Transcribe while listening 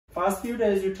past few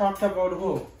days you talked about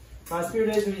who? Past few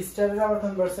days we started our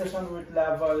conversation with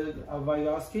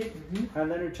Vygotsky,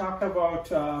 and then we talked about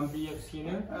B.F.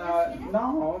 Skinner.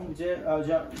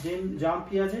 John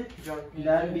Piaget,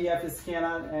 then B.F.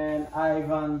 Skinner and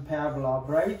Ivan Pavlov,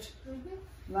 right?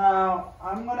 Now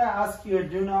I'm gonna ask you a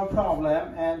do now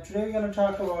problem, and today we're gonna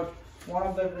talk about one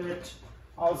of the great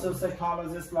also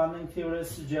psychologist, learning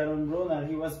theorist, Jerome Bruner.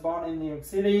 He was born in New York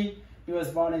City. He was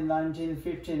born in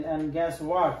 1915, and guess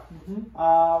what?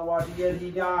 What year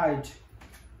he died?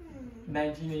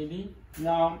 1980.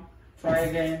 No, try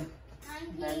again.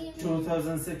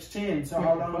 2016. So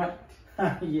how long?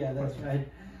 Yeah, that's right.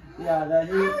 Yeah, that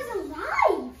he. I was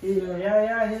alive.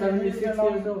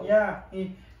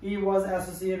 He was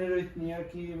associated with New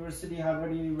York University,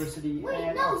 Harvard University, Wait,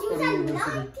 and no, Oxford he was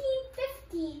University.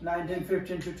 1950.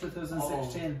 1915 to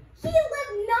 2016. He lived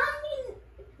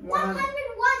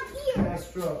 101 years. That's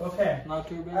true. Okay. Not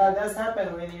too bad. That's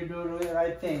happened when you do the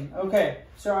right thing. Okay.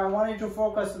 So I want you to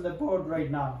focus on the board right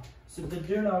now. So the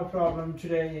do now problem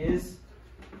today is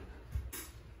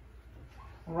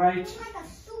write Like a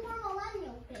super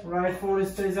millennial thing. write 4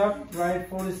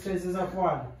 stages of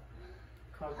what?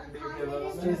 Cognitive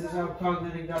development. Stages of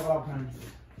cognitive development.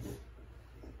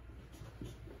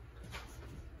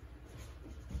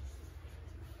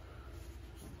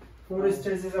 Four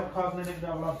stages of cognitive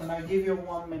development. I'll give you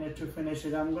 1 minute to finish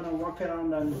it. I'm gonna walk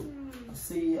around and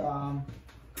see. I'm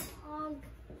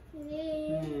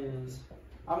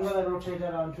gonna rotate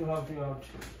around to help you out.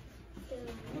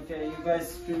 Okay, you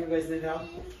guys, do you guys need help?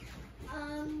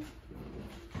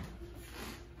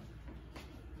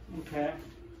 Okay.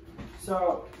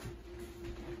 So,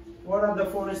 what are the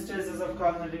 4 stages of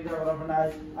cognitive development?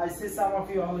 I see some of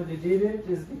you already did it.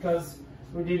 Is because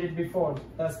we did it before.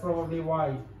 That's probably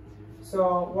why.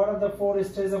 So, what are the 4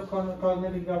 stages of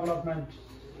cognitive development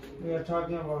we are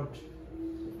talking about?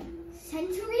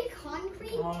 Sensory,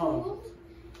 concrete, tools,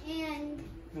 and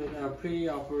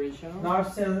pre-operational.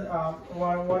 Not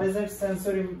what is it?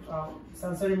 Sensory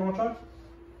motor.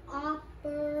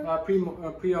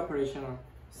 Pre-operational.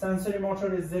 Sensory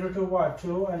motor is 0 to what?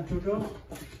 2 and 2 to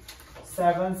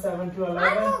 7, 7 to 11.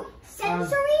 I wrote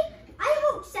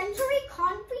sensory,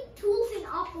 concrete, tools, and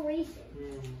operation.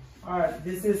 All right,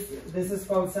 this is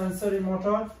called sensory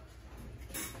motor.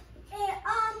 Does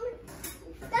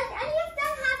any of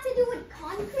them have to do with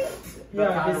concrete?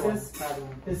 Yeah,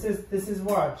 this is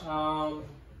what?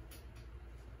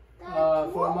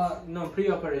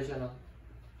 Pre-operational.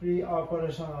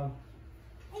 Pre-operational.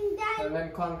 And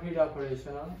then concrete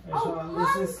operational.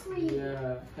 This is concrete.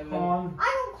 Yeah. And then I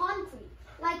wrote concrete.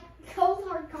 Like cold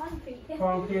hard concrete.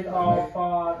 concrete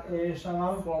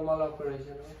operational, formal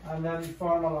operational. and then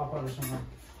formal operational.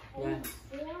 Yeah.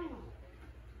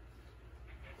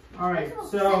 All right,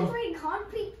 so sensory,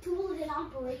 concrete, tools, and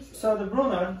operation. so the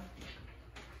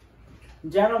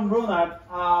Jerome Bruner,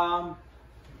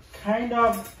 kind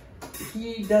of,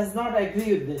 he does not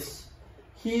agree with this.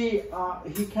 He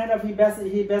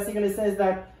basically says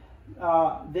that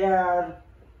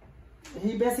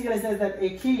a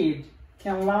kid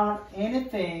can learn any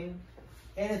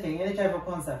type of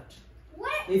concept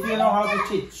if you know how to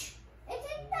teach.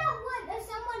 Isn't that what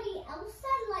somebody else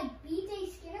said, like B.J.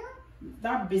 Skinner?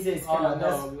 Not B.J. Skinner.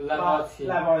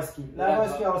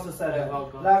 Levorsky also said that.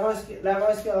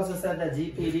 Levorsky also said that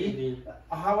GPD.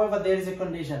 However, there is a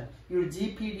condition. Your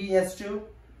GPD has to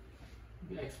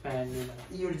expand.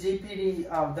 Your GPD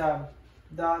of the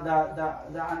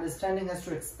understanding has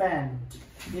to expand.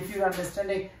 If your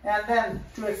understanding, and then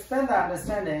to expand the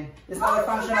understanding, it's not a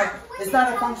function of. It's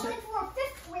not a function.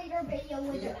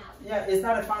 Yeah, it's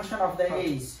not a function of the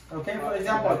age. Okay, for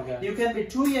example, you can be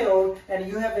 2-year-old and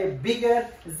you have a bigger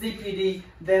ZPD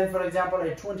than, for example,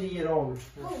 a 20-year-old.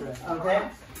 Okay,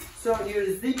 so your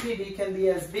ZPD can be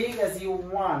as big as you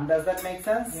want. Does that make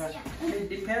sense? Yeah. It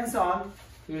depends on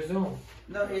your zone.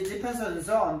 No, it depends on the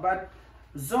zone, but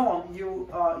zone you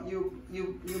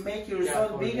make your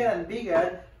zone bigger and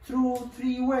bigger through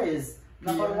 3 ways.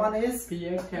 Number 1 is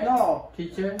teacher,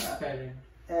 parent.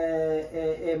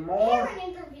 A more parent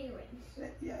interference.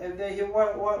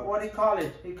 What do you call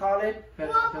it? You call it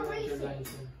Cooperation.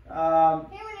 Parent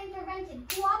intervention,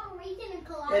 cooperation, and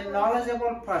collaboration. A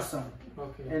knowledgeable person.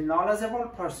 Okay. A knowledgeable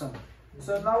person.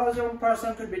 So knowledgeable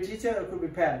person could be teacher or could be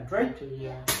parent, right?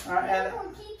 Yeah. And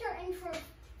teacher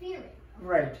interference.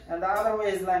 Right. And the other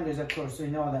way is language, of course. We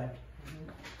know that.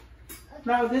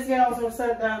 Now this guy also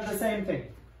said the same thing.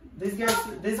 This guy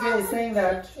is saying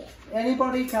that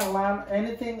anybody can learn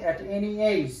anything at any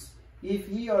age if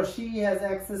he or she has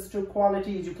access to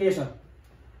quality education.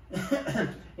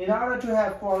 In order to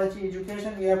have quality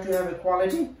education, you have to have a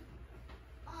quality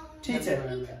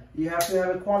teacher. You have to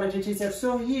have a quality teacher.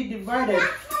 So he divided.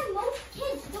 That's why most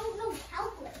kids don't know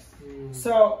calculus.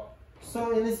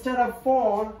 So instead of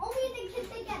 4. Only the kids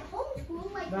that get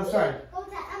homeschooled, like That's me, right. go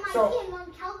to MIT So- and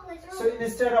learn calculus So early.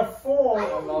 instead of 4.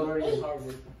 I'm already in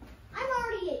Harvard. I'm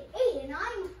already at 8 and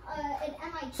I'm at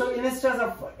MIT. So instead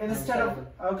of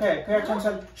okay, pay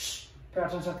attention. Shh, pay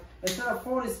attention. Instead of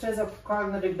 4 stages of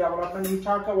cognitive development, we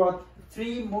talk about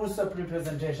 3 modes of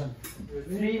representation.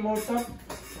 3 modes of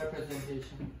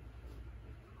representation.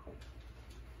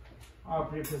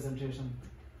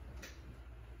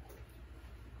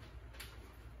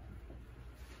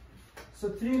 So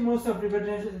 3 modes of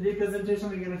representation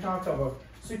we're going to talk about.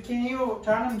 So can you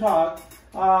turn and talk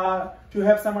to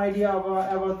have some idea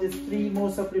about these 3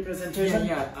 modes of representation?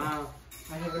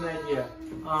 I have an idea.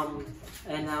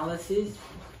 Analysis,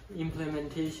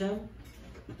 implementation,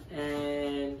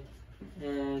 and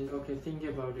okay, think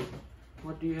about it.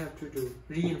 What do you have to do?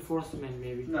 Reinforcement,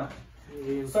 maybe. No. So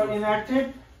Reinforcement.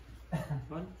 inactive.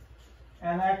 What?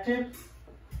 Inactive.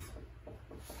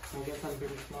 I guess I'm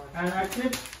pretty smart.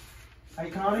 Inactive.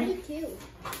 Iconic. Me too.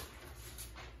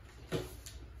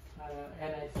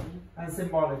 NIC. And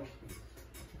symbolic.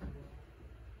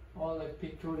 All like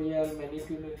pictorial,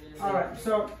 manipulative. Alright,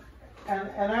 so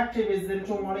inactive is the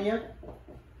 2 money yet.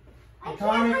 I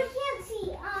Iconic. can't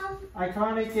see.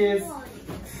 Iconic is One.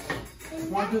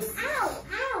 1 to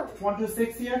Ow! 1 to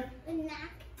 6 here,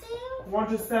 Inactive. 1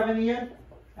 to 7 here,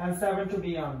 and 7 to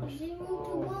beyond. 0 to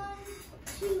 1,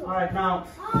 2. Alright, now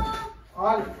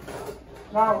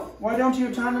why don't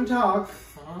you turn and talk?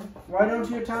 Why don't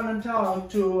you turn and talk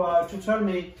to tell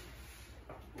me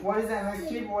what is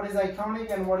inactive, what is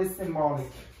iconic, and what is symbolic?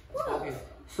 Okay,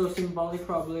 so symbolic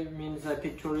probably means a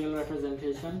pictorial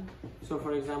representation. So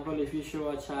for example, if you show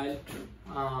a child,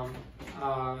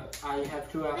 I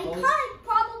have 2 apples. Iconic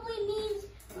probably means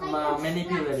like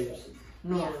Manipulative. abstraction.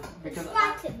 No, Yeah, because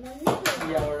abstractive, manipulative.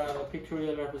 yeah, or a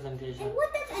pictorial representation. And what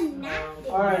does inactive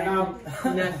Alright, now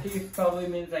Inactive probably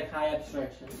means like high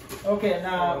abstraction. okay,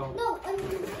 now No, but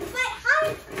how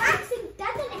abstraction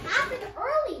doesn't happen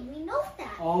early. We know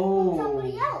that. Oh.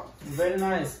 Somebody else. very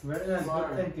nice, good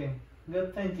Smart.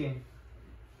 thinking.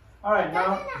 Alright, It now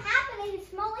doesn't happen at a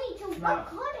small age. So Now- what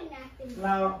could inactive be?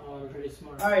 now Oh, I'm pretty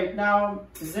smart. alright, now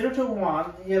 0 to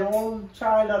 1, your own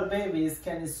child or babies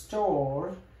can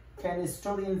store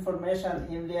information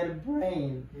in their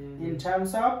brain in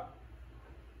terms of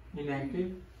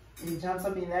Inactive.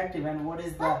 inactive, and what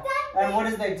is But that? then And what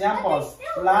is the example?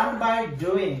 still Learn by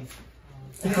doing.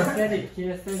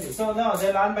 Kinesthetic. So no,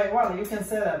 they learn by, well, you can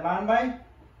say that, learn by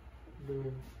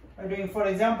doing. For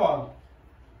example,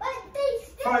 But they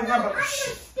still For example, don't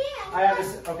understand. I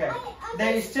understand, okay.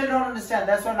 They still don't understand,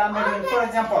 that's what learn by doing. For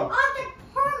example, Object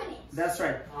permanence. that's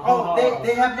right. Oh. Oh,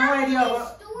 they have no idea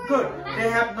of, Store good, matter. they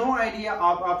have no idea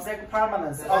of object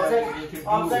permanence. That's what you need to do.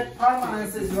 Object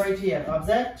permanence is right here.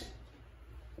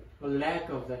 A lack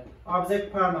of that.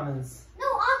 Object permanence. No,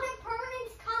 object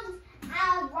permanence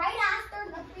comes right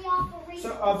after the pre-operation.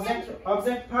 So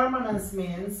object permanence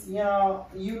means, you know,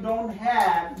 you don't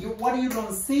have, what you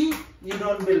don't see, you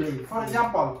don't believe. For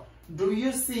example, do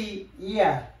you see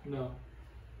ear? No.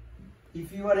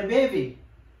 If you are a baby,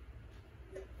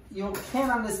 you can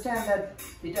understand that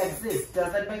it exists.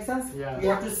 Does that make sense? Yeah. You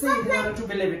have to see it in order to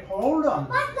believe it. Hold on.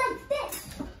 But like this.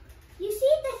 You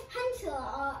see this pencil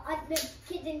at the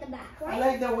kid in the back, right? I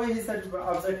like the way he said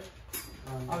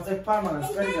object permanence.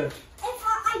 And Very then good. if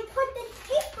I put the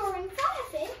paper in front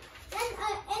of it, then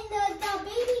and the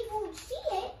babies won't see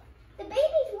it, the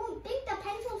babies won't think the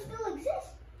pencil still exists,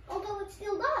 although it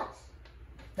still does.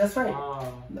 That's right.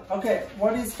 Wow. Okay,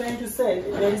 what he's trying to say,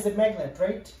 there is a magnet,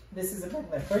 right? This is a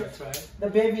magnet, right? That's right. The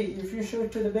baby, if you show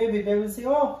it to the baby, they will say,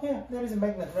 oh, yeah, there is a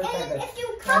magnet right And there. if you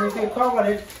And cover if you it, cover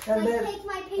it, and like then, take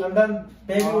my paper. and then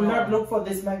baby will not look for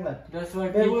this magnet. That's why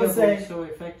They will peekaboo say- is so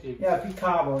effective. Yeah,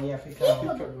 Picabo, yeah, Picabo.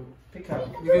 Peekaboo.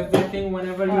 Picabo. Because they think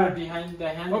whenever you're Alright. behind the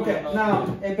hand, Okay, you're not now,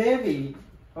 there. a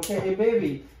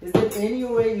baby, is there any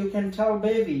way you can tell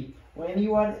baby, when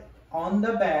you are on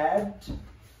the bed,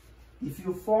 if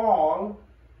you fall,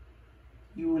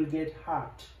 you will get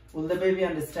hurt? Will the baby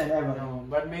understand ever? No,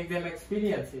 but make them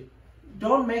experience it.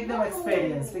 Don't make them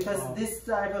experience, because Oh. this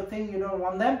type of thing you don't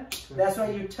want them. That's why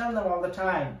you tell them all the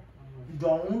time,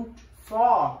 don't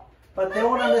fall. But they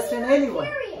won't understand anyway.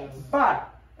 Serious. But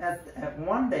at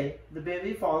one day, the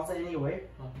baby falls anyway,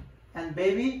 and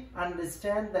baby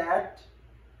understand that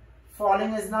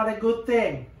falling is not a good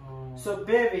thing. So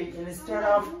baby, instead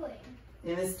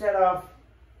of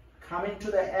coming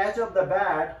to the edge of the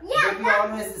bed, Yeah, baby that's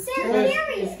always serious.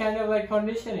 stays. It's kind of like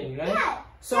conditioning, right? Yeah,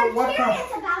 So They're what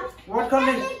curious about it, what and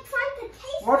condi they try to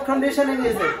taste what it conditioning and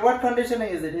is figure it? What conditioning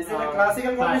is it? Is it a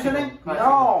classical classical, conditioning? classical.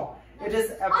 No, it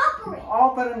is Operant.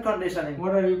 operant conditioning.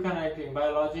 What are you connecting?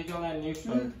 Biological and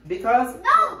neutral? Because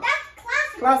No,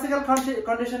 that's classical. classical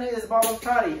conditioning is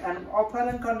voluntary, and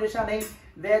operant conditioning,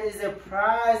 there is a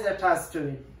price attached to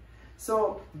it.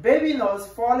 So baby knows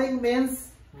falling means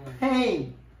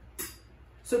pain.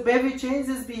 So baby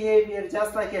changes behavior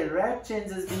just like a rat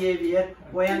changes behavior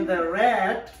when the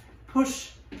rat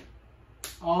push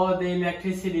Oh, the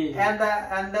electricity. and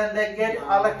then they get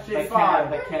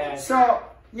electrified. The cat. So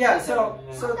yeah, so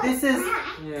Yeah. this is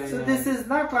Yeah, so yeah. this is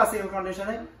not classical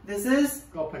conditioning. This is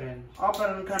Operant.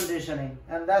 operant conditioning,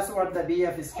 and that's what the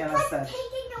BF It's scanner like said.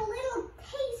 taking a little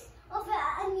taste of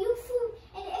a new food,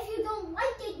 and if you don't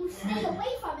like it, you stay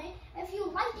away from it. If you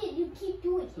like it, you keep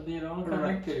doing So it. they're all Right.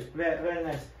 connected. Very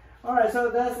nice. All right,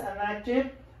 so that's inactive.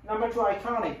 Number 2,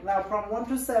 iconic. Now from 1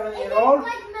 to 7 Is year it old,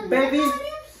 like baby.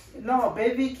 manipulatives? No,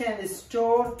 baby can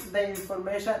store the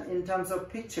information in terms of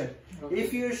picture. Okay.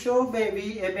 If you show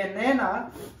baby a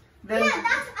banana, then Yeah,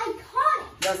 that's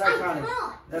iconic. that's iconic.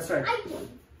 Icon. That's right. Icon.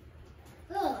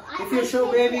 Ugh, If you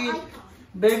show hate the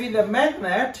baby icon. the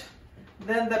magnet,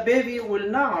 then the baby will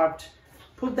not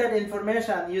put that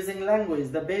information using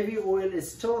language. The baby will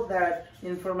store that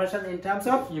information in terms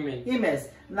of Image.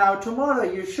 Now tomorrow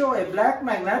you show a black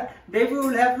magnet, baby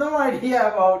will have no idea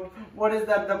about what is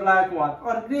that, the black one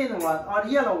or green one or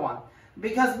yellow one,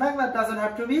 because magnet doesn't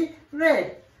have to be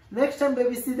red. Next time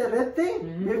baby see the red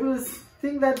thing, baby will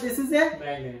think that this is a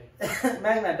Magnet.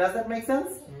 magnet. Does that make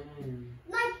sense?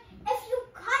 Like, if you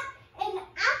cut an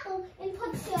apple and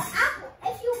put the apple,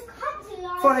 if you cut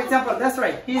the For example, that's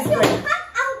right. He's if you great. cut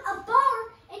out a bar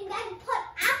and then put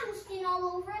apple skin all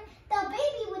over it, the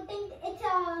baby would think it's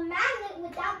a magnet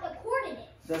without the coordinates.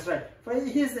 That's right. For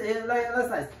he's that's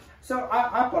nice. So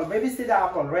apple, baby see the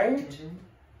apple, right?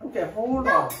 Okay, hold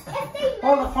No, on. if they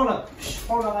Hold on. Shh,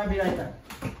 hold on, I'll be right back.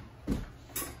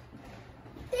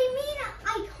 they mean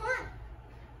icon.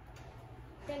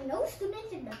 There are no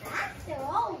students in the back. They're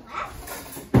all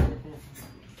left.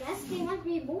 Guess they must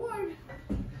be bored.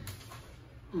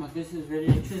 But this is very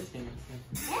interesting.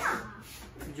 Yeah.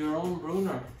 Jerome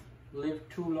Bruner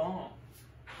lived too long.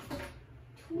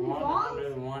 Too long.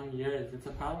 101 years. It's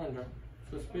a calendar.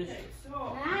 Suspicious. He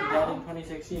Wow. died in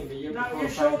 2016, the year Now before. you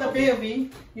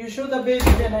show the baby,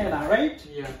 banana, right?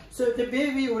 Yeah. So the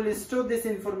baby will store this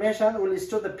information, will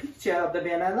store the picture of the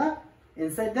banana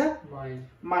inside the Mine.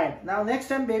 mind. Now next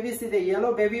time baby see the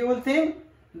yellow, baby will think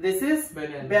this is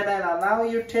Banana. Now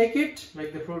you take it.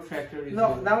 Like the fruit factory.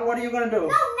 No, now what are you gonna do? No,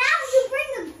 now you bring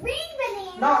the green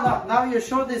banana. No, now you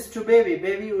show this to baby.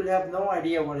 Baby will have no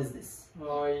idea what is this.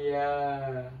 Oh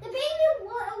yeah. The baby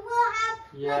will have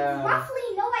Yeah. like, roughly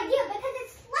no idea because it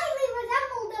slightly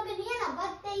resembles the banana,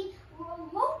 but they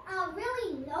won't really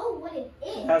know what it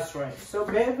is. That's right. So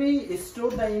baby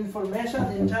store the information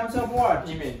in terms of what?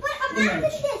 Image. But imagine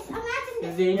Image. this, imagine If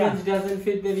this. the image doesn't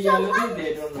fit the reality,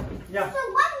 they don't know. Yeah. So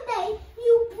one day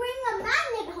you bring a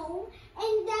magnet home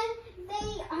and then they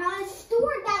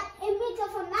store that image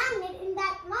of a magnet in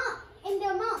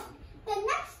their mind. The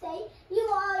next day you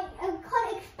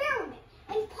could experiment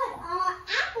and put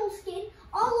apple skin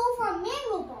all over a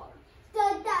mango bar,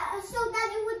 so that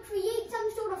it would create some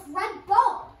sort of red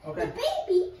bar. Okay. The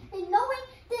baby, knowing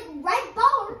that red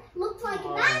bar looks like a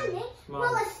magnet, smart.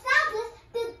 will establish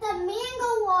that the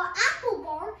mango apple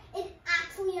bar is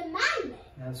actually a magnet.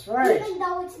 That's right. Even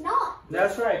though it's not.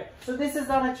 That's right. So this is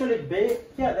not actually baby.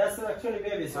 Yeah, that's actually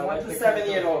baby. So 1 to 7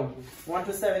 year old. 1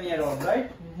 to 7 year old, right?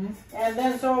 And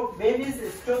then so babies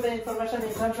store the information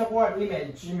in terms of what?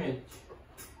 Image. Image.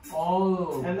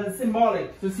 Oh. And then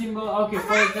symbolic. So symbol. Okay,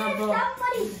 for Imagine example.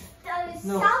 if somebody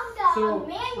No. stuffed So a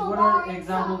mango what bar are in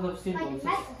examples of some, symbols?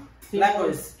 like metal.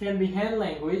 Language. Can be hand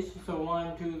language. So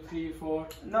 1, 2, 3, 4.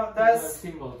 No, that's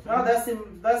symbols. no,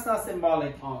 that's not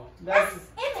symbolic. Oh. That's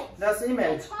Image. that's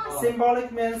image. Oh.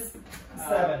 Symbolic means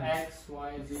 7. X,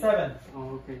 Y, Z. 7.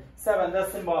 Oh, okay. 7.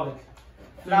 That's symbolic.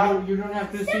 So Now- you don't have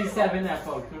to see 7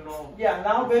 apple to know Yeah.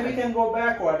 Now baby can go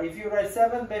backward. If you write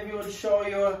 7, baby will show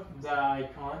you. the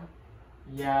icon.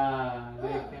 Yeah, they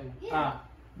can. Yeah.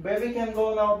 Baby can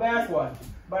go now backward,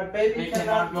 but baby They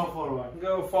cannot cannot go forward.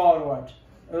 go forward.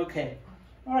 Okay.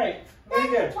 All right. Very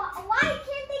Then good. why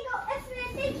can't they go?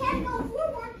 If they can't go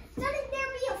forward, shouldn't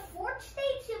there be a fourth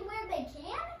stage where they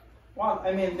can? Well,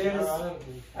 I mean, there's Uh,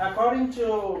 according to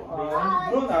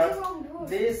Bruner, Jerome Bruner.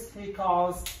 this he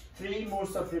calls 3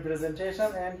 modes of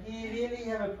representation, and he really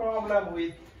have a problem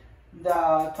with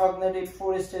the cognitive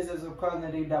 4 stages of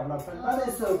cognitive development. But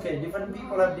it's okay. Different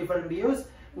people have different views.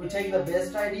 We take the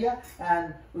best idea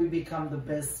and we become the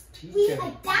best We teacher.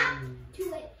 adapt to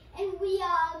it, and we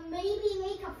maybe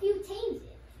make a few changes.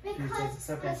 Because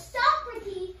okay.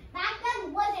 Socrates back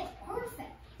then wasn't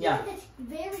perfect. Yeah. He was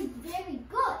very, very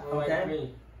good. Okay.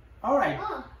 All right.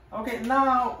 Okay.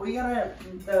 Now we gotta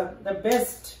the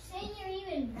best. Saying you're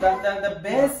even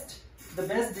The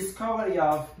best discovery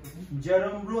of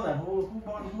Jerome Bruner, who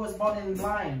was born in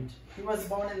blind. He was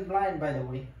born in blind, by the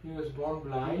way. He was born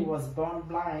blind. He was born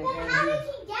blind. Well, and how did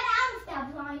he get out of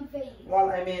that blind phase? well,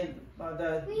 I mean,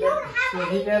 We don't have So he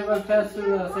anything never to passed to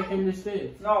do the with second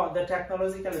stage. no, the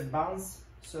technological advance.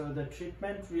 So the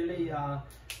treatment really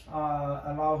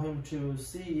allow him to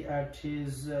see at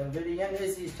his very young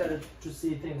age. He started to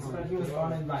see things, but he was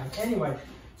born in blind. Anyway,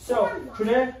 so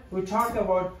today we talk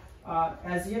about,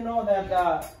 as you know that.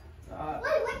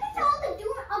 Wait, what does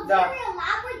all the very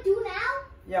elaborate do now?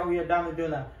 Yeah, we are done with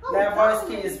Bruner. Oh,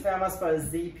 Lavoisier is famous for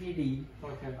ZPD.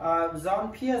 Okay.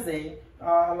 Jean Piaget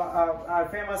are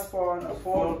famous for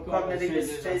four cognitive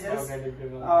stages.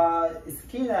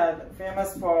 Skinner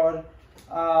famous for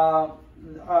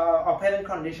operant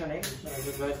conditioning.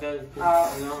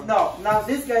 No, now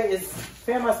this guy is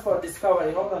famous for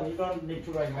discovery. Hold on, you don't need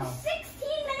to write down. 16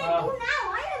 minutes do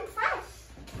now. I'm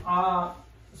impressed.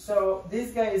 So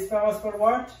this guy is famous for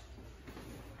what?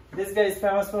 This guy is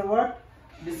famous for what?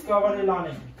 Discovery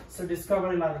learning. So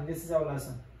discovery learning. This is our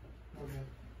lesson. Okay.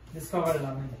 Discovery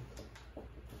learning.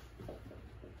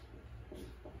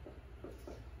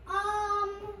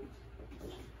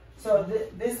 So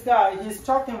this guy, he's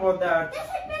talking about that. This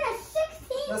has been a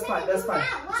 16 That's minute fine. That's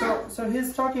fine. Wow. So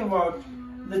he's talking about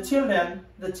the children.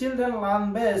 The children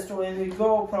learn best when we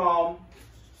go from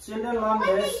children learn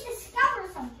When they best. discover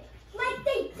something. Like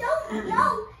they don't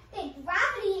know that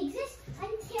gravity exists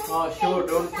until Oh, sure, they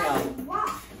don't decide tell.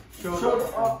 why.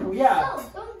 So yeah, No,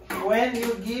 don't tell. when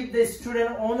you give the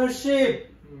student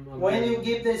ownership, when you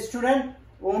give the student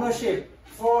ownership,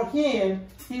 for him,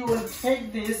 he will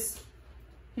take this.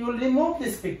 He will remove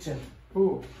this picture.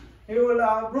 Who? He will,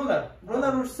 Bruner.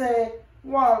 Bruner would say,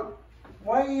 well,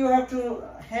 why you have to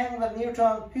hang the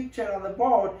Newton picture on the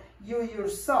board? You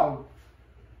yourself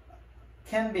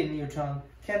can be Newton,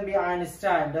 can be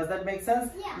Einstein. Does that make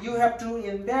sense? Yeah. You have to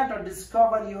invent or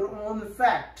discover your own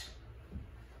fact.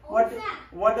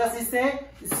 What does he say?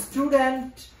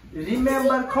 Student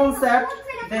remember concept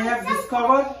they have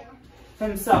discovered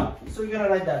himself. So you're gonna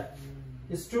write that.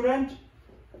 Student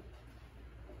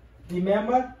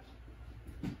remember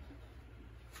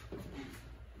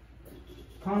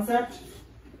concept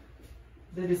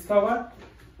they discover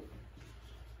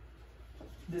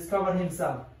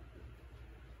himself.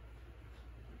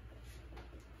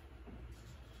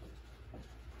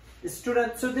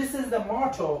 Student, so this is the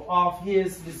motto of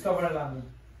his discovery learning.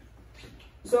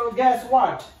 So guess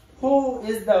what? Who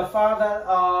is the father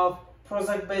of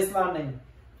project-based learning?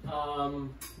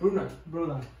 Bruner.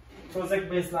 Bruner.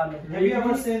 Project-based learning. Really?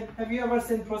 Have you ever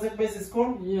seen project-based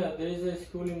school? Yeah, there is a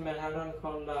school in Manhattan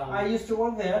called I used to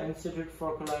work there. Institute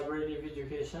for Collaborative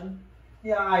Education.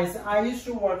 Yeah, I used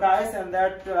to work and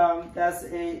that's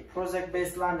a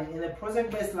project-based learning. In a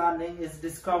project-based learning is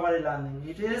discovery learning.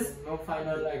 It is No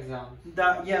final exam.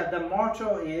 the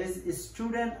motto is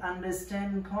student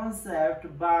understand concept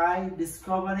by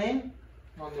discovering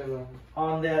On their own.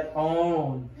 on their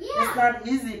own. Yeah. It's not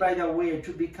easy, by the way,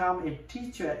 to become a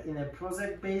teacher in a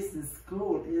project-based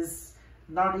school. Is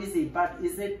not easy, but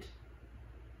is it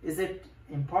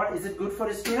important? Is it good for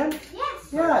a student? Yes.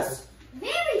 Yes.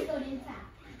 Very good, in fact.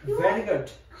 Very good.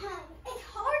 It's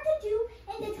hard to do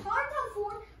and it's hard to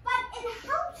afford, but it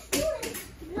helps students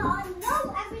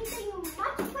know everything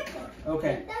much quicker.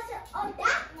 Okay. It doesn't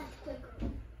adapt much quicker.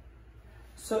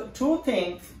 So two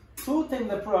things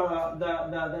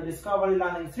the discovery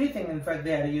learning, three things in fact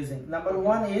they are using. Number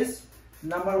one is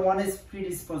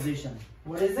predisposition.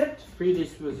 What is it?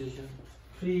 Predisposition.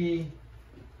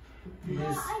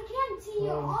 Yes. I can't see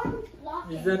your arms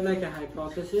blocking. Is that like a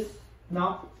hypothesis?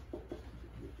 No.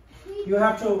 You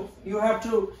have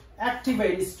to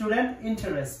activate student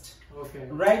interest Okay.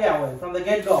 right away from the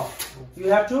get-go. You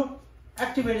have to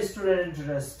activate student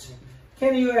interest.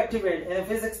 Can you activate in a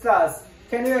physics class?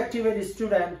 Can you activate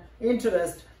student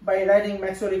interest by writing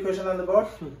Maxwell equation on the board?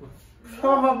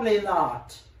 Probably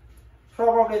not.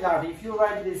 Probably not. If you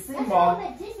write this That's symbol, all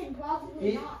that isn't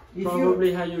probably not.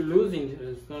 Probably how you lose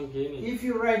interest, not gain it. if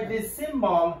you write this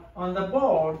symbol on the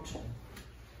board,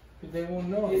 They won't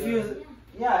know. if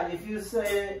you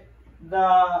say the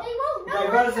They won't know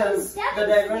divergence, until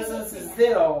the divergence is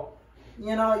 0,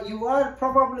 you are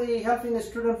probably helping a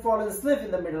student fall asleep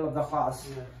in the middle of the class.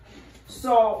 Yeah.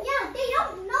 So Yeah, they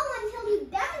don't know until you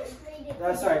demonstrate activated.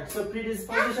 That's right. So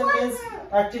predisposition That's why means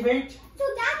activate. So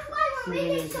that's why we're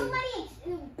making so many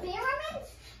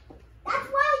experiments. That's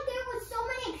why there was so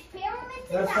many experiments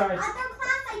in That's that right. other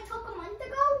class I took a month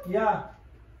ago. Yeah.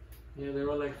 Yeah, there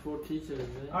were like 4 teachers,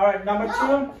 right? All right. Number No.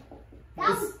 2. That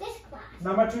was this class.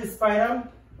 Number 2 is spiral.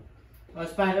 A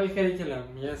spiral curriculum.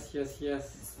 Yes, yes, yes.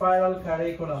 Spiral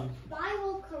curriculum.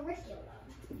 Spiral curriculum.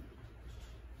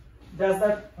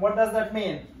 What does that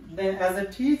mean? Then as a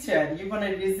teacher, you're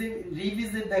gonna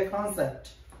revisit the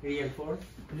concept. Reinforce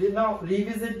No,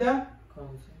 revisit the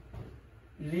concept.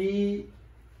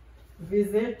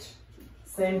 revisit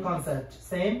same concept.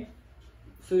 Same.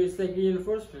 So it's like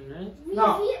reinforcement, right?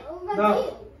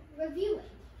 No. Review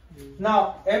it.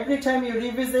 Now, every time you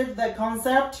revisit the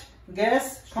concept,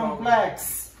 gets Strong.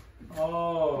 complex.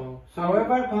 Oh. So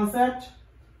However, concept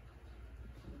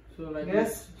so like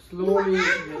yes, slowly You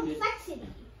add make it. complexity.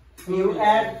 you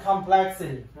add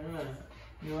complexity. Ah.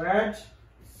 You add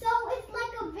So it's like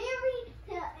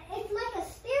it's like a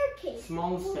staircase.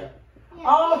 Small step. Yeah,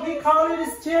 oh, he called it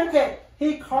a staircase.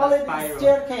 He called it a Spiral.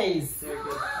 staircase.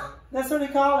 Okay. That's what he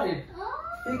called it.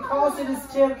 He calls it a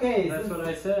staircase. That's what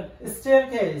I said. A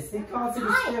staircase. He calls it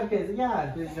a staircase.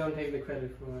 Yeah. Please don't take the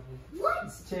credit for it.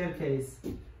 What? Staircase.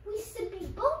 We should be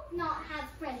both not have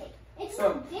credit. It's So-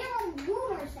 what Jerome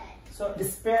Bruner said. So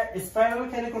spiral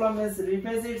curriculum is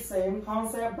revisit same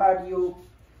concept, but you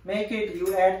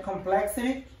add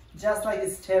complexity, just like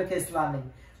staircase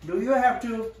learning. Do you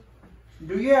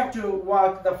have to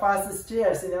walk the first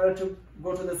stairs in order to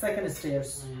go to the second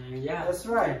stairs? Yeah. That's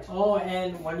right. Oh,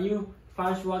 and when you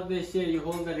first walk the stair, you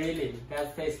hold the railing.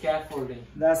 That's the scaffolding.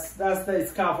 That's the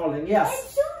scaffolding. And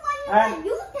Yes. soon when And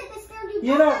you get the stair, you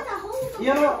you don't know- have to hold the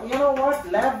You know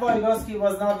what? Lev Vygotsky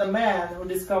was not the man who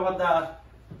discovered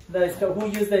who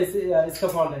used the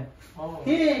scaffolding. Oh.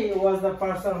 He was the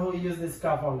person who used the Oh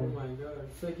scaffolding. my God.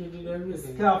 It's like he did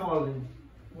everything. Scaffolding.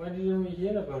 Why didn't we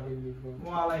hear about him before?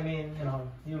 Well, I mean,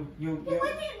 He was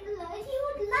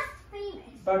less famous.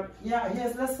 But yeah, he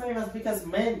is less famous because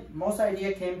most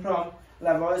idea came from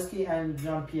Lavoisier and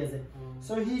Jean Piaget.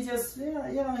 So he just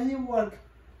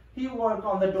he worked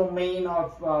on the domain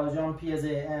of Jean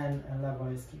Piaget and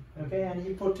Lavoisier. Okay, and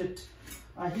he put it,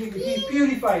 he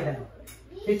purified them.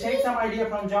 He takes some idea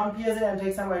from Jean Piaget and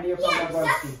takes some idea from Lavoisier.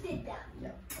 Juxtaposed them. Yeah,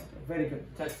 okay, very good.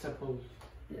 Juxtapose.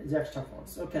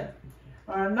 Juxtapose. Okay.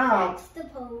 Now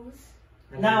Juxtapose.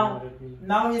 I don't know Now, what it means.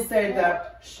 now he said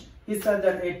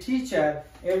that a teacher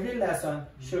every lesson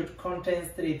should contain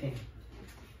 3 things.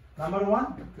 Number 1.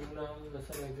 Do now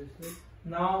lesson like this, right?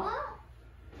 Now, What?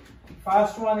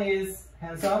 first one is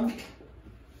hands-on.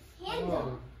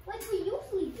 Hands-on. What we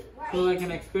usually do, right? So like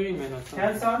an experiment or something.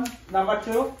 Hands-on. Number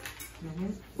 2,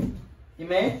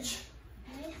 image.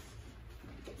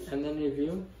 And then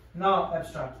review. No,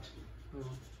 abstract. Oh.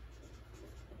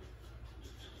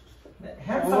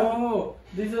 Hands-on. Oh,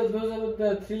 those are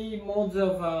the 3 modes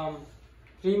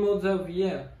of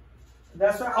yeah.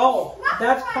 That's right. Oh,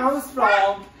 that comes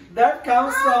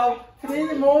from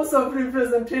 3 modes of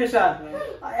representation.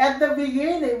 At the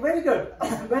beginning, very good,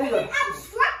 very good.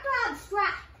 Abstract or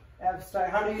abstract?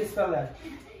 Abstract. How do you spell that?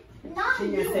 Not T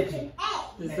you, U it's C T. an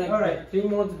A. It's like Alright. 3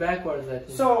 modes backwards, I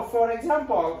think. So, for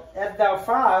example, at the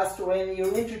first, when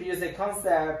you introduce a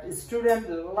concept, student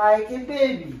like a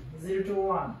baby, 0 to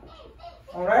 1.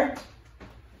 All right?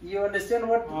 You understand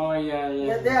what? Oh yeah.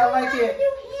 They are like a.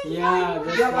 Yeah,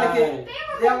 that's They are like right. a.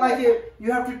 They are like a.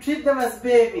 You have to treat them as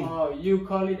baby. Oh, you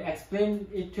call it, explain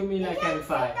it to me like I'm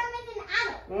 5.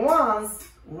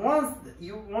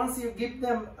 Once you give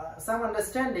them some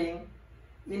understanding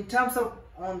in terms of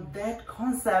on that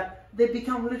concept, they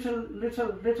become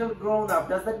little grown up.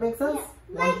 Does that make sense?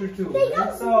 Like, 1 to 2. They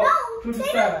don't So, know. 2 to They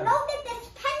 7. don't know that this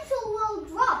pencil will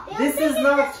drop. They're This is thinking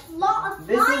not- this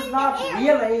this is not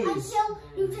real age. Until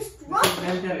you just drop it.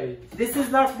 Mental age. This is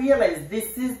not realized.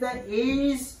 This is the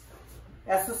age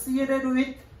associated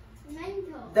with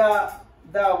Mental.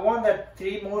 the one that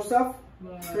 3 modes of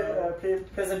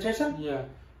presentation. Yeah.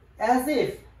 As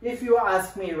if you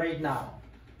ask me right now,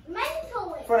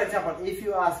 Mentally. for example, if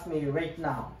you ask me right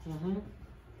now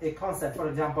a concept, for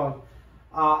example,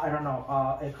 I don't know,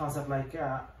 a concept like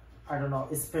I don't know,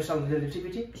 special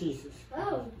relativity, Jesus.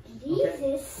 Oh,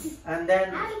 Jesus. and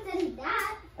then I haven't done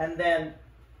that.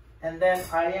 and then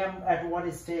I am at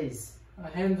what stage?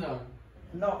 Hands-on.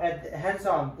 No, at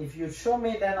hands-on. If you show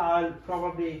me, then I'll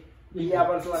probably be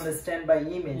able to understand by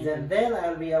image, and then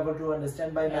I'll be able to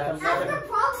understand by After mathematics.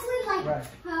 probably like Right.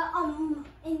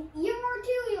 an year or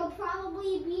 2, you'll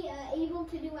probably be able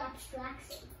to do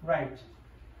abstraction. Right.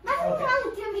 That's Okay.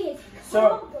 relativity is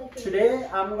So complicated. today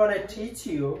I'm gonna teach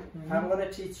you. I'm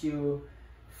gonna teach you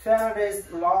Faraday's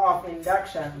law of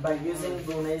induction by using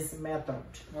Bruner's method.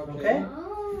 Okay?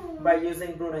 Oh. By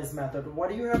using Bruner's method. What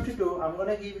do you have to do? I'm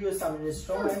going to give you some So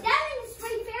instruments.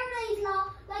 demonstrate Faraday's law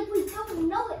like we don't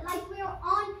know it, like we're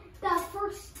on the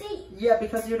first stage. Yeah,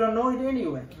 because you don't know it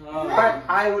anyway. Oh. But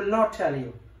I will not tell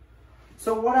you.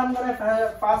 So what I'm going to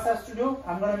fast has to do,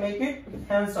 I'm going to make it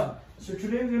hands-on. So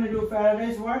today we're going to do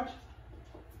Faraday's what?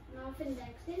 Law of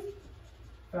induction.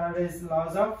 Faraday's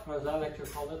laws of As I like to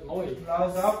call it Lloyd.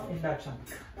 induction.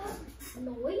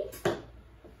 Lloyd?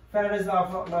 Faraday's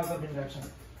laws of induction.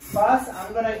 First,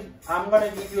 I'm gonna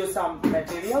give you some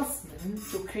materials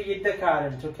to create the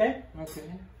current. Okay? Okay.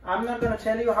 I'm not gonna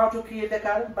tell you how to create the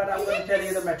current, but I'm gonna tell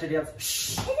you the materials.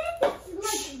 Shh. Isn't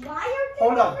this like wire thing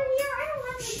Hold on. over here? I don't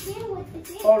understand what this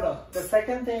is. Hold on. The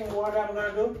second thing, what I'm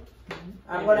gonna do,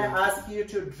 I'm gonna ask you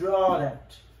to draw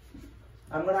that.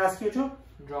 I'm gonna ask you to,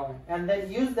 Drawing. and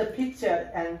then use the picture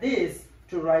and this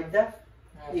to write the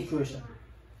equation.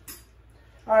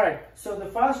 Alright, so the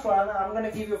first one, I'm going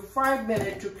to give you 5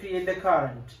 minutes to create the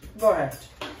current. Go ahead.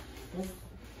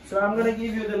 So I'm going to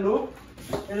give you the loop.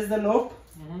 Here is the loop.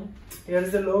 Here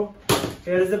is the loop.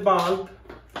 Here is the bulb.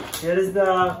 Here is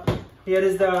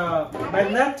the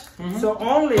magnet. So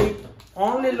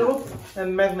only loop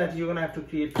and magnet you're going to have to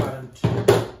create current.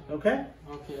 Okay?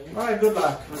 Okay. Alright, good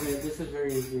luck. Okay, this is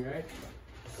very easy, right?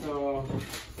 So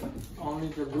only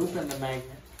the loop and the magnet.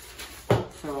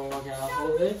 So okay, I'll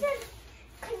hold we it. should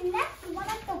connect one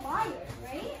of the wires,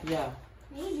 right? Yeah.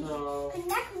 Maybe. So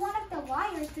Connect one of the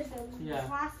wires to the Yeah.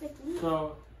 plastic loop.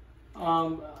 so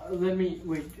let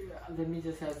me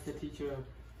just ask the teacher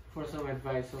for some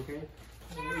advice, okay?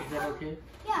 Is that okay?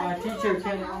 Yeah. Teacher,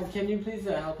 can you please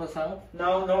help us out?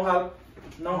 No help.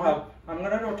 No help. I'm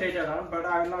going to rotate around, but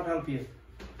I will not help you.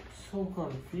 So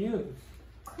confused.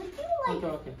 Could you like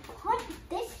Okay. put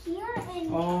this here and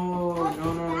Oh put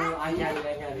no! that I got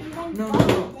here it. and then No.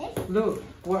 put this? Look,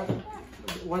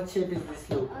 what shape is this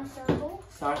loop? A circle?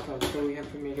 Circle. So we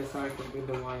have to make a circle with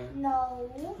the wire.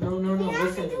 No. No. We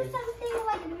have to Listen do to me. something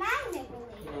like magnet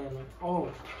related. No. Oh.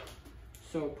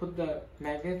 So put the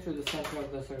magnet to the center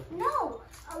of the circle. No.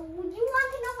 Would you want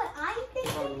to know what I'm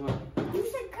thinking? What? You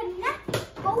should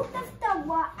connect both of the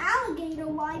alligator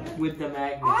wires With the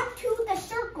magnet. onto the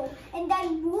circle and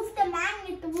then move the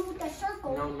magnet through the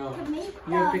circle No. to make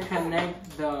You have to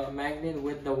connect the magnet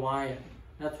with the wire.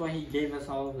 That's why he gave us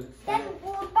all of this. Then,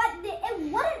 but it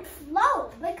wouldn't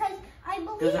flow because I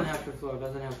believe. Doesn't have to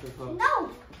flow. No.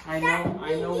 I know.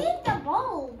 We need the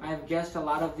bulb. I've guessed a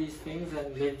lot of these things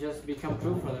and they've just become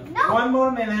true for them. No. 1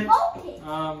 more minute. Voltage.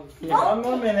 Yeah. 1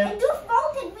 more minute. Induce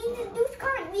voltage means induce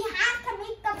current. We have to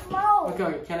make the flow.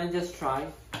 Okay, can I just try?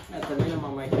 At the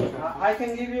minimum, I can try. I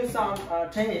can give you some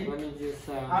tape. Let me just.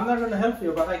 I'm not going to help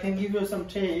you, but I can give you some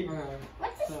tape.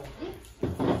 What's this?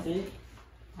 So, see?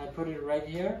 I put it right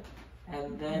here,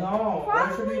 and then. No,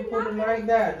 why should you put it like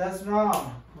that? That's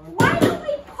wrong. Why don't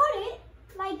we put it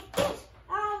like this?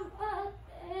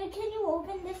 Can you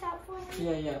open this out for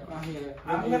me? Yeah. Here.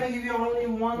 I'm going to give you only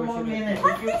 1 What more should I- minute.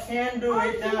 If you can't do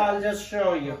it, then I'll just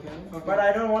show you. Okay. But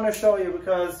I don't want to show you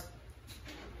because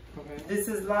Okay. this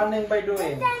is learning by doing.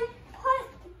 And then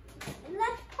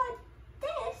let's put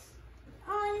this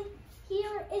on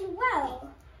here as well.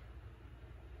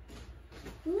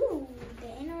 Ooh, the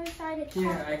inner side of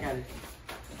Here, I got it.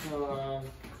 So,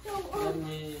 So,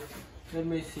 let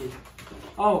me see.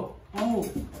 Oh,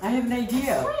 I have an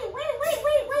idea.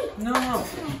 wait. No.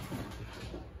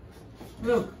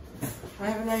 Look, I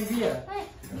have an idea. Wait.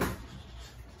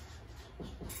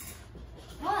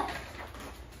 What?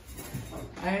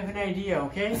 I have an idea,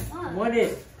 okay? What? What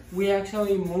if we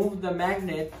actually move the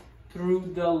magnet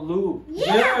through the loop?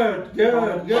 Yeah. Good.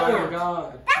 Oh my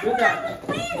god. That's Good what job.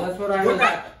 I was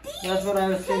planning. That's what I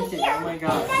was thinking. Oh my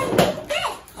god. And then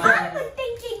this. I was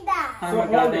thinking that. I'm So a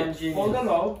hold goddamn it. genius. Hold the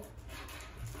lobe.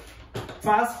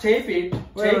 First tape it.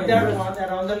 Wait, Tape that wait. one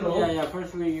around the lobe. Yeah.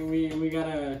 First we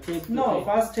gotta tape the No, thing.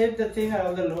 first tape the thing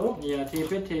around the lobe. Yeah,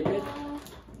 tape it.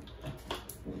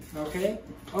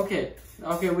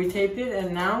 Okay, we taped it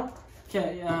and now can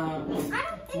I don't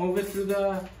think. move it through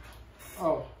the.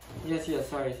 Oh, yes,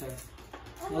 sorry. Let's,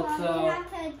 we have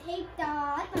to tape the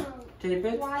other Tape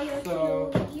it. wire So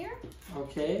to here.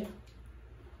 okay,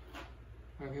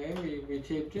 we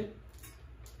taped it.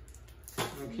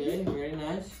 Okay, very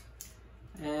nice.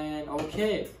 And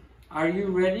okay, are you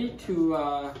ready to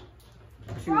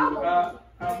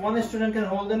One student can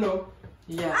hold the lobe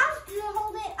yeah. I'll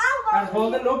hold it. and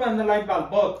hold the lobe and the light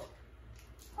bulb both.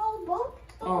 Hold both.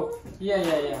 Oh, yeah.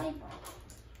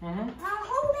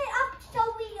 Hold it up so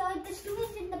the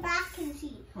students in the back can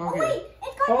see. Oh Okay. wait,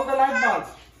 it got Hold this the light attached.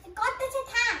 bulb. It got this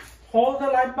attached. Hold the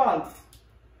light bulb.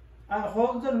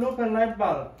 hold the loop and light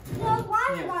bulb. So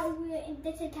why Yeah. we're in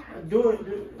this attack? Do it.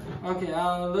 Okay,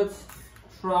 let's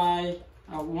try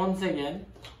once again.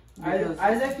 because-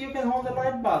 Isaac, you can hold the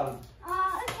light bulb.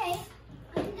 Okay.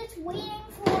 I'm just waiting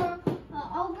for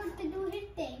Albert to do his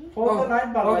thing. Hold the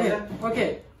light bulb, Okay,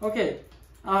 Isaac. okay.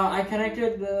 I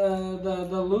connected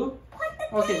the loop. Put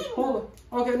the Okay, thing. hold.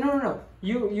 Okay, no.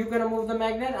 You gonna move the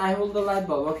magnet. I hold the light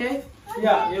bulb. Okay.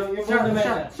 Yeah, you move the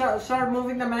magnet. Start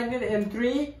moving the magnet in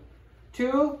 3,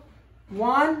 2,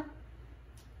 1.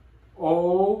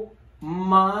 Oh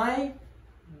my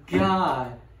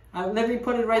God! Let me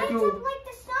put it right Lights through. up like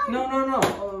the sun. No.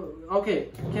 Okay,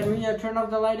 can we turn off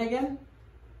the light again?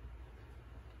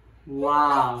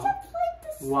 Wow! Lights up like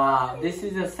the sun. Wow! This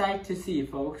is a sight to see,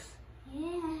 folks. Yeah.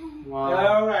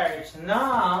 Wow! Alright,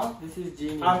 now, This is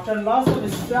genius. after lots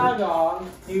of struggle,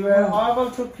 you were able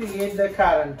to create the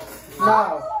current.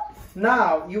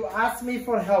 Now, you asked me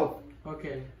for help.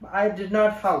 Okay, I did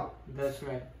not help. that's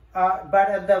right. But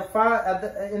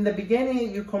in the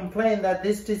beginning, you complained that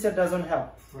this teacher doesn't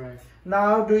help. Right.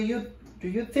 Now, do you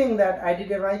think that I did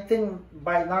the right thing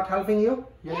by not helping you?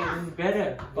 Yeah, this is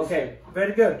better. Okay,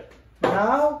 very good.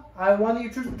 Now, I want you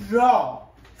to draw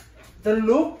the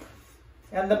loop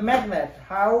and the magnet.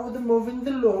 How the moving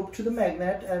the loop to the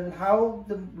magnet and how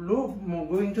the loop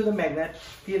going to the magnet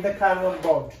create the current on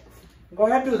board. Go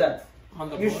ahead, do that. On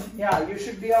the You board. you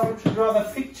should be able to draw the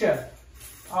picture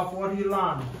of what you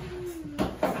learned.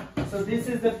 So this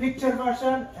is the picture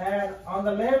version, and on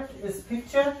the left is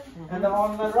picture, and then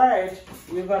on the right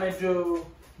you're gonna do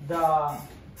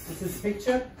this is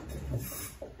picture,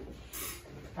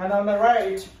 and on the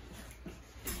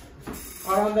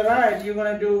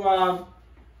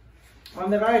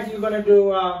right you're gonna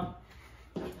do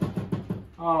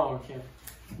Oh, okay.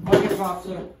 Okay,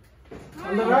 Professor.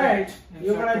 on the right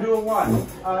you're gonna do what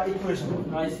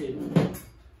equation. I see.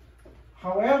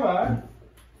 However,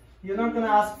 you're not gonna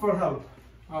ask for help.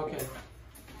 Okay.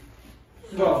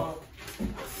 Go.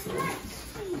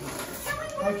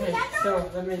 Okay, so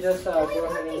let me just go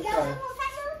ahead and try.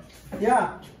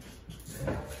 Yeah.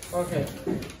 Okay,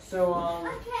 so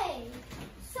Okay.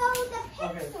 So the pixel.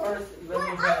 okay, first let me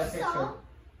what get a I picture. saw.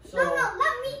 So No,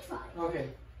 let me try. okay,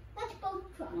 Let's both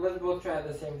try. let's both try at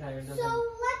the same time. It doesn't- So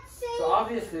let's say So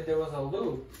obviously there was a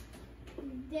loop.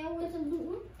 there was a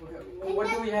loop. Okay. What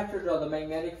do we have to draw? The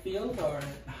magnetic field or?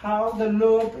 How the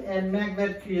loop and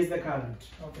magnet creates the current.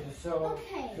 Okay, so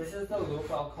Okay. this is the loop.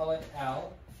 I'll call it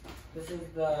L. This is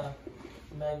the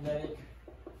magnetic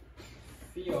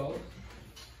field.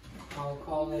 I'll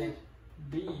call it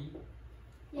B.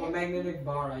 Or Yeah. magnetic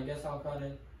bar. I guess I'll call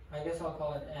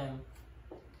it M.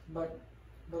 But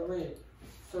wait.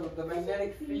 So the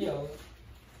magnetic field.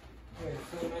 Wait.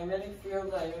 So the magnetic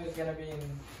field I know is gonna be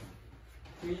in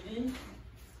 3D.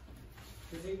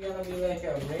 Is it gonna be like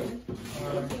a ring,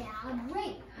 or Yeah,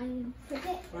 ring. I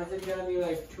forget. is it gonna be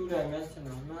like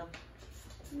 2-dimensional?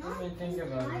 Let me think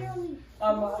about I it. only.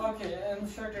 Okay,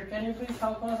 instructor, can you please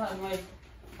help us? I'm like,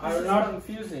 I this will is not-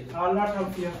 confusing. I'll not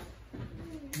help you.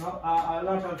 No, I'll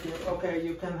not help you. Okay,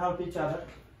 you can help each other.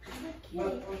 Okay.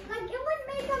 Like it would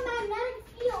make a magnetic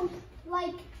field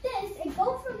like this. It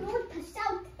goes from north to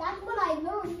south. That's what I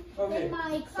learned Okay, in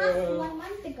my class so- 1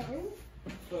 month ago.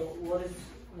 So what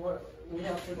we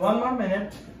have to do? One more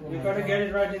minute. You gotta get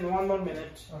it right in 1 more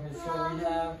minute. Okay, so we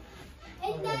have.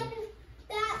 And Okay. then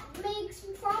that makes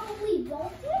probably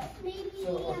voltage, maybe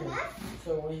So okay. EMF,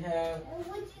 So we have.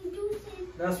 which induces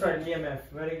That's right, EMF.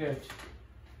 Very good.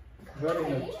 Very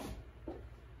good. current,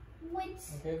 which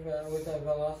Okay, with a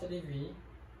velocity v.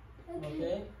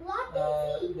 Okay. Lot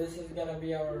of V. This is gonna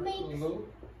be our Makes- loop.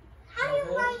 How do you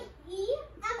okay. write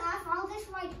EMF? I'll just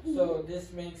write E. So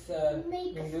this makes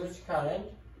Makes- induced current.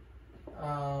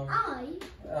 I.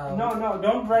 No,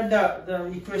 don't write the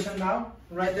equation now.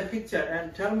 Write the picture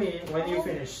and tell me when you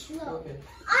finish. No. Okay.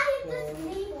 I just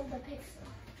labeled the pixel.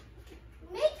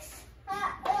 Makes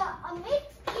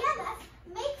EMF,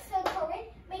 makes the current,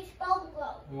 makes bulb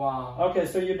glow. Wow. Okay,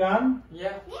 so you done?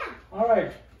 Yeah. Yeah.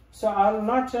 Alright. So I'll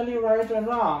not tell you right or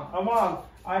wrong. Among,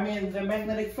 I mean the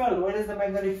magnetic field. What is the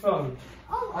magnetic field?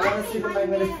 Oh, I want to see the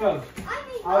magnetic field. I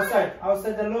mean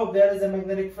Outside the loop, there is a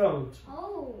magnetic field.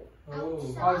 Oh.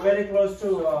 Oh. Outside. Very close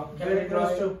to, Can very we close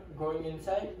try to. going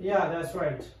inside. Yeah, that's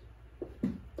right.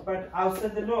 But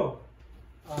outside the loop.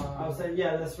 Outside,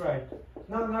 yeah, that's right.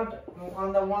 Not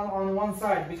on one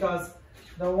side, because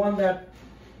the one that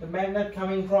the magnet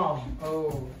coming from.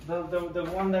 Oh. The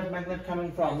one that magnet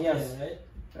coming from. Yes. Yeah, right.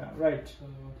 Yeah, right. So,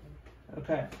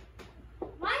 Okay.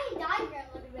 My diagram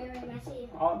looks very messy.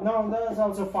 No, that's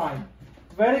also fine.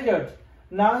 Very good.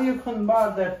 Now you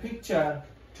convert that picture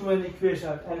to an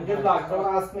equation. And good luck.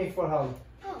 Don't ask me for help.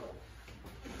 Oh.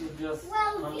 Just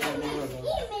Well, E makes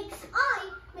I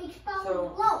makes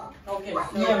So- low. okay. So,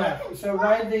 EMF. So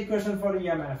write the equation for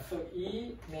EMF. so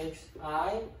E makes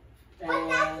I. But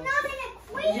that's And not an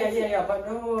equation. yeah. But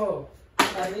no.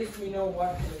 At least we know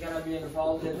what is gonna be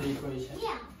involved in the equation.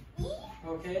 Yeah. E?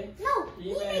 Okay. No.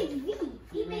 E E makes V.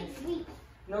 E makes V.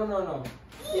 No.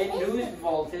 Induced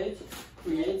voltage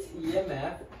creates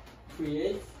EMF.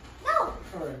 Creates No.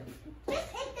 current. This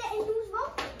is the induced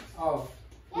voltage. Oh.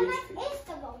 Which, EMF is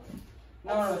the voltage.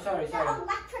 no. Sorry. The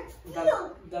electric The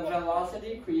field.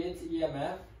 velocity creates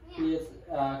EMF. Creates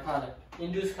current.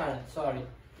 Induced current. Sorry.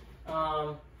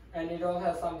 And it all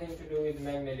has something to do with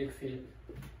magnetic field.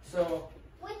 So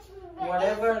Which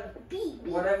whatever B.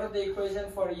 whatever the equation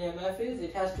for EMF is,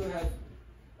 it has to have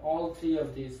all three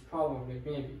of these, probably,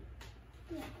 maybe.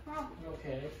 Yeah, probably.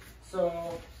 Okay,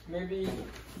 so maybe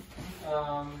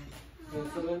so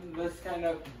let's kind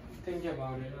of think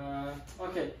about it.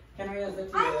 Okay, can we ask the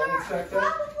instructor?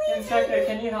 Probably Instructor,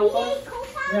 can you help us?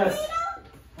 Yes.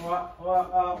 Why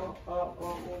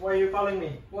are you calling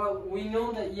me? Well, we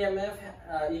know the EMF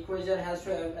equation has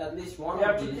to have at least one You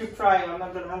have of to these. keep trying. I'm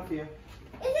not going to help you. Is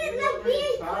it the B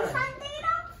cosine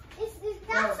theta? Is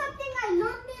that something I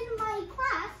learned in my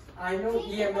class? I know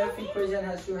EMF equation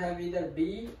has to have either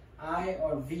B, I,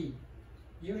 or V.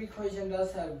 Your equation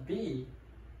does have B,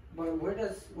 but what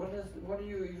do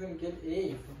you even get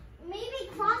A from? Maybe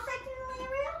cross-sectional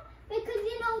area? Because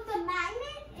you know the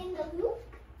magnet in the loop?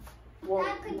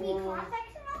 That could be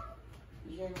cross-sectional?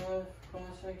 EMF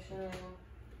cross-sectional.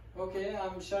 Okay,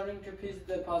 I'm starting to piece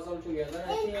the puzzle together.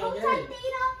 I And think I cosine get it.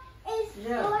 theta is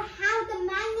how the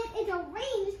magnet is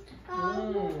arranged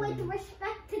with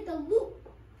respect to the loop.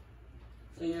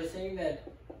 So you're saying that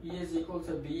E is equal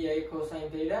to BA cosine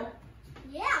theta?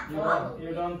 Yeah, You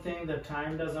probably. don't think the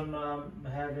time doesn't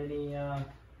have any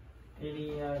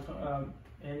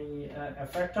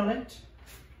effect on it?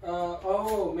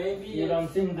 Oh, maybe You don't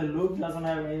think the loop doesn't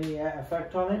have any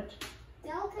effect on it?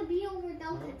 Delta B over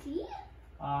delta T?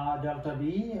 Delta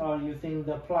B, or you think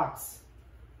the flux?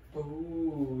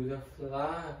 Ooh, the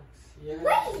flux. Yeah.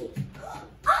 Wait!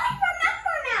 I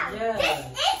remember now! Yeah. This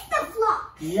is the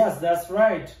flux! Yes, that's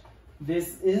right.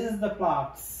 This is the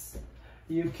flux.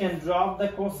 You can drop the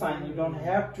cosine. You don't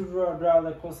have to draw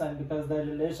the cosine because the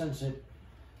relationship.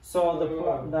 So the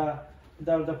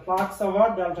flux of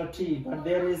what? Delta T. But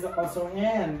there is also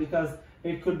n because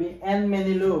it could be n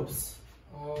many loops.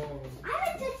 Oh. I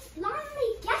was just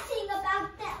blindly guessing about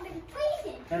that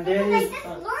equation. And there because is I just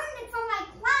learned it from my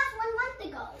class 1 month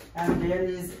ago. and there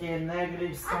is a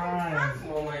negative sign.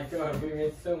 Oh my god, we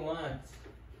made so much.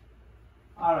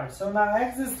 Alright, so now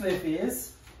axis slip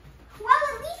is Well,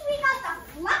 at least we got the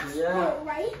flux part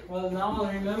right. Well, now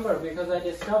I'll remember because I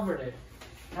discovered it.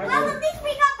 Well, at least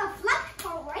we got the flux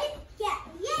part right. Yeah,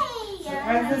 yay! so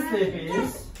axis slip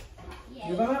is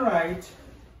you're gonna write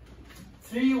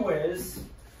 3 ways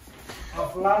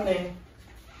of learning,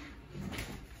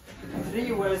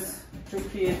 3 ways to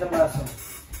create the lesson.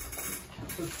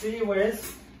 So 3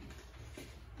 ways.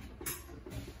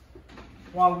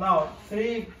 Well, no,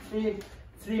 three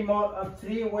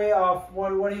way of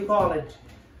what do you call it?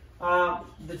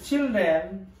 The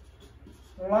children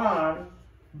learn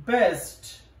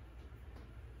best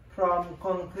from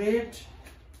concrete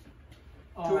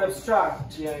to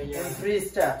abstract in 3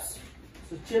 steps.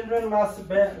 So children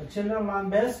learn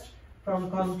best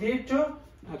from concrete to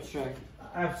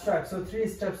abstract. So 3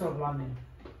 steps of learning.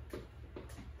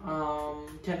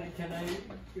 Can I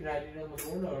write it on the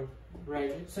board or write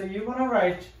it? So you're gonna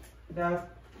write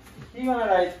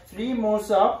 3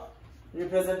 modes of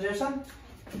representation,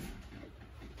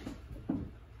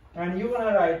 and you're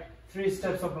gonna write 3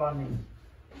 steps of learning.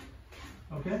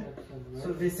 Okay.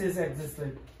 So this is axis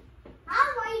slip.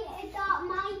 I'll write it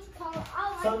mine's color.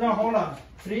 So now hold on.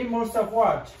 3 modes of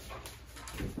what?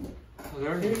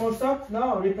 3 modes of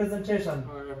representation.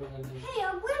 Hey,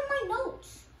 where are my notes?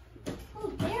 Oh,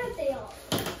 there they are.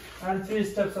 And 3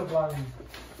 steps of learning.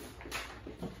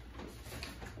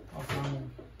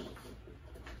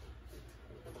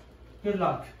 Good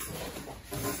luck.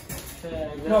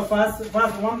 No, first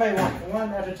one by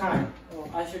one at a time. Oh,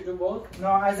 I should do both?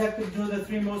 No, Isaac will do the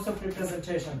 3 modes of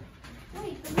representation.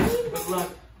 Wait, Good luck.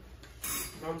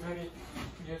 Don't hurry.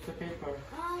 Use the paper.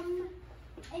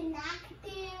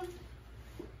 inactive.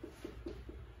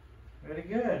 Very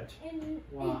good.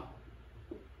 Wow.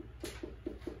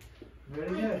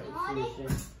 Very good.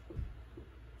 Iconic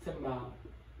Symbol.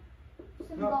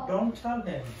 No, don't tell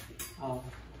them. Oh.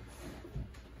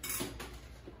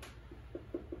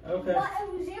 Okay. 0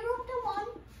 to 1,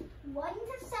 1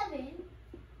 to 7,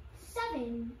 7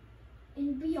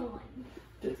 and beyond.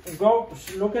 Go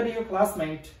look at your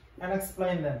classmate and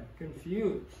explain them.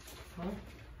 Confused. Huh?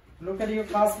 Look at your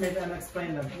classmate and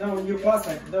explain them. No, your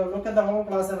classmate. No, look at the whole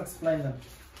class and explain them.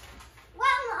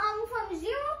 Well, from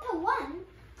 0 to 1,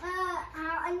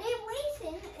 a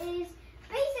relation is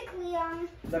basically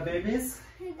The babies.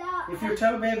 the If you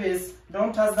tell babies,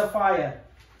 don't touch the fire.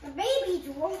 the babies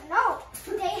won't know.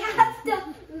 They have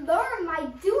to learn by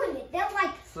doing it. They'll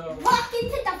like walk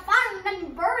into the fire and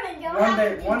then burn it.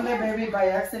 They'll One day baby by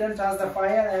accident touch the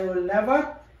fire and will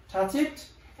never touch it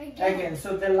again.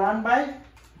 So they learn by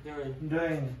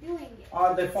doing it.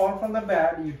 Or they fall from the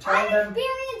bed, you tell them. I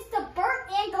experienced the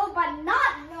burnt ankle, but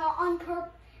not on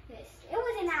purpose. It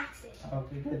was an accident.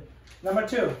 Okay, good. Number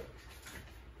 2.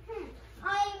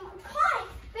 I'm caught.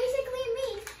 Basically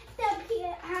means that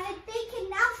they can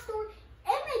now store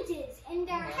images in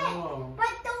their head.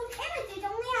 But those images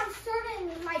only have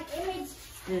certain image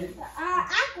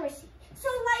accuracy. So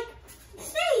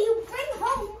say you bring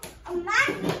home a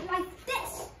magnet like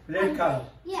this. Red color.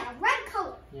 Yeah, red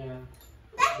color. Yeah.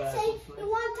 Let's say you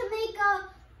want to make a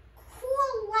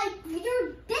cool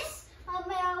weird disc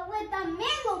with a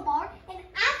mango bar and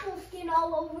apple skin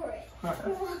all over it.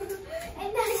 And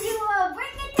then you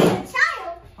bring it to the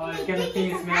child. Oh, it's gonna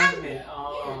think it's magnet.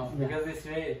 Oh, because it's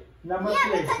red. Number 3.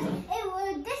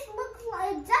 Because this looks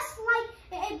just like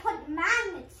it put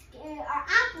magnet skin or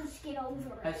apple skin over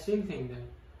it. I still think that.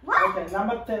 What? Okay,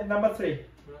 number 3.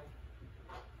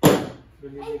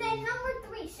 And then number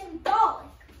 3, symbolic.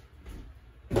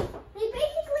 They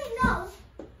basically know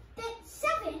that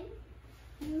 7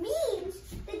 means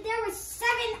that there are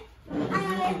 7.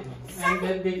 And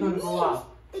then they can go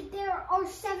up. That there are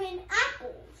 7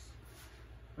 apples.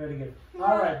 Very good.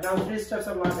 Alright, now 3 steps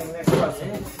of learning. Next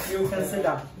question. You can sit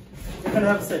down. You can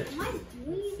have a sit. Am I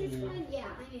doing this one? Yeah,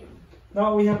 I am.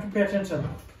 No, we have to pay attention.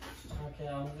 Okay,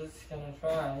 I'm just gonna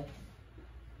try.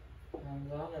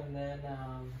 Hands on and then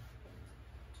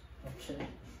okay.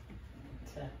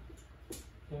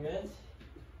 Image.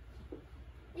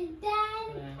 And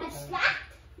then abstract.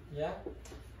 Yeah.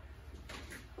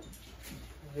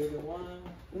 Video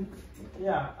 1.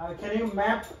 Yeah. Can you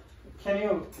map? Can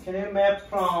you map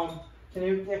from? Can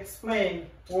you explain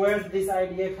where this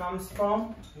idea comes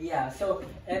from? Yeah. So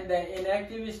in the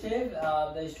inactive state,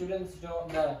 the students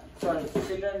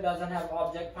children doesn't have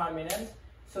object permanence,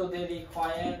 so they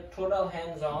require total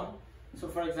hands-on. So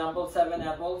for example, 7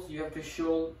 apples, you have to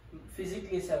show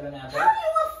physically 7 apples. How do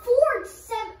you afford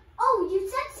 7? Oh, you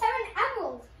said 7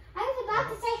 emeralds. I was about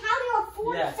to say, how do you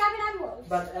afford 7 emeralds?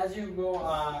 But as you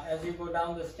go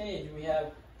down the stage, we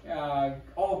have.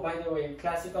 Oh, by the way,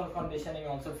 classical conditioning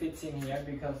also fits in here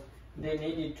because they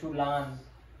needed to learn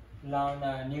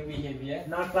new behavior.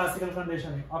 Not classical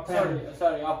conditioning.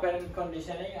 Sorry, operant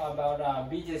conditioning about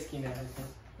B.J. Skinner.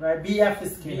 Right, B.F.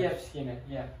 Skinner. B.F. Skinner,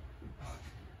 yeah.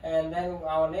 And then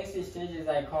our next stage is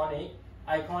iconic.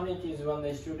 Iconic is when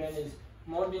the student is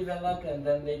more developed and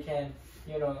then they can,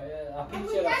 a picture. And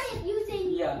we done it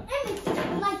using images,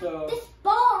 so, this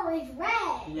bar is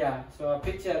red. Yeah, so a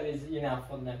picture is enough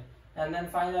for them. And then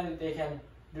finally they can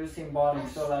do symbolic,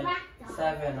 so like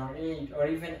 7 or 8 or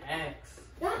even X.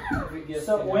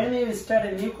 So when you start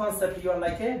a new concept, you are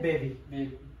like a baby.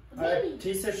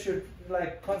 Teacher should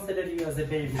consider you as a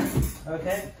baby.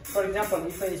 Okay. For example,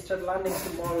 if I start learning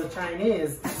tomorrow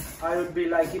Chinese, I would be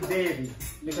like a baby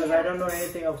because I don't know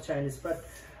anything of Chinese. But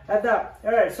at the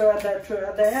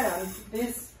end,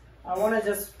 this I want to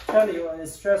just tell you and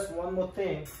stress one more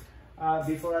thing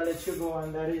before I let you go,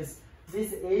 and that is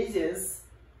these ages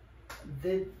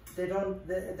they don't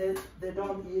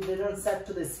set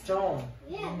to the stone.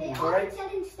 Yeah, they aren't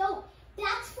set in stone.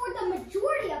 That's for the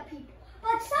majority of people.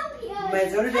 But some people.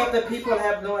 Majority of the people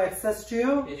have no access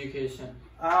to education.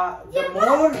 The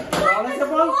more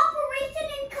knowledgeable. Cooperation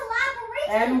and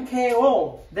collaboration.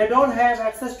 MKO. They don't have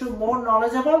access to more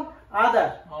knowledgeable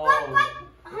other. But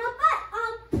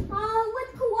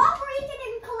with cooperation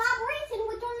and collaboration,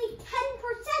 which only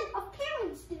 10% of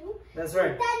parents do. That's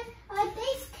right. Then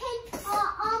they can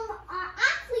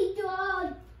actually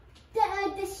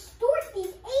distort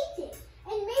these ages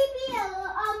and maybe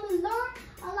learn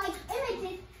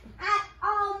images at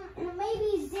maybe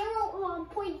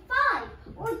 0.5,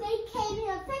 or they can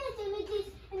finish images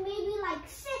in maybe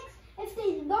 6 if they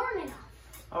learn enough.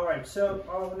 All right. So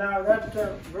now that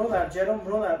Jerome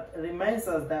Bruner reminds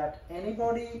us that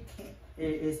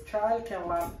a child can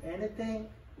learn anything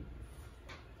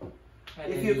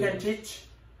if you can teach.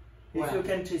 If you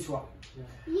can teach well.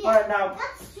 Yeah, all right. Now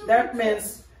that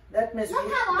means the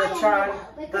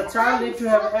child needs to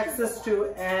have access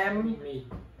to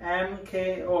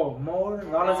MKO, more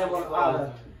knowledgeable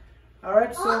other. All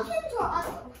right, so Options or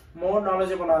other? more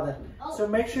knowledgeable other. Oh. So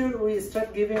make sure we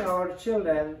start giving our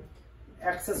children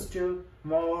access to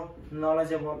more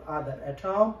knowledgeable other. At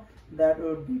home, that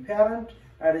would be parent.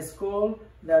 At school,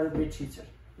 that would be teacher.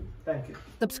 Thank you.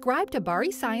 Subscribe to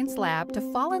Bari Science Lab to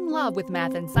fall in love with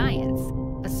math and science,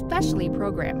 especially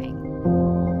programming.